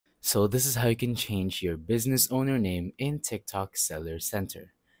So this is how you can change your business owner name in TikTok Seller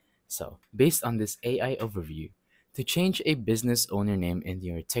Center. So based on this AI overview, to change a business owner name in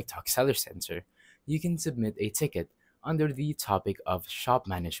your TikTok Seller Center, you can submit a ticket under the topic of shop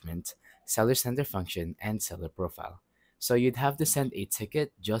management, seller center function, and seller profile. So you'd have to send a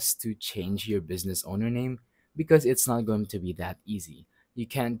ticket just to change your business owner name because it's not going to be that easy. You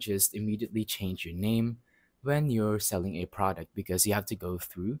can't just immediately change your name when you're selling a product because you have to go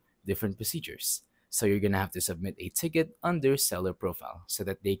through different procedures. So you're gonna have to submit a ticket under seller profile so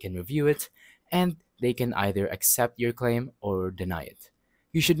that they can review it and they can either accept your claim or deny it.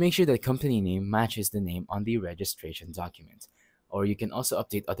 You should make sure that company name matches the name on the registration document. Or you can also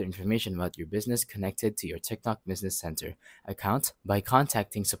update other information about your business connected to your TikTok Business Center account by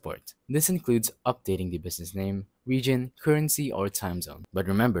contacting support. This includes updating the business name, region, currency, or time zone. But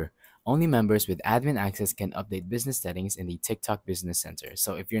remember, only members with admin access can update business settings in the TikTok Business Center.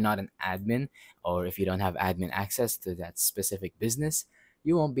 So if you're not an admin or if you don't have admin access to that specific business,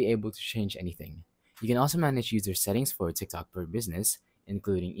 you won't be able to change anything. You can also manage user settings for TikTok per business,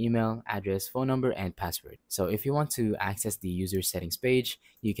 including email, address, phone number, and password. So if you want to access the user settings page,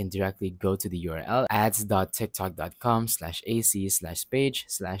 you can directly go to the URL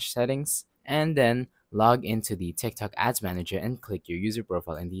ads.tiktok.com/ac/page/settings and then log into the TikTok Ads Manager and click your user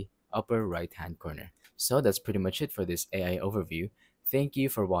profile in the upper right hand corner. So that's pretty much it for this AI overview. Thank you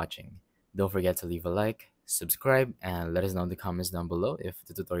for watching. Don't forget to leave a like, subscribe, and let us know in the comments down below if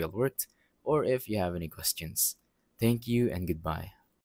the tutorial worked or if you have any questions. Thank you and goodbye.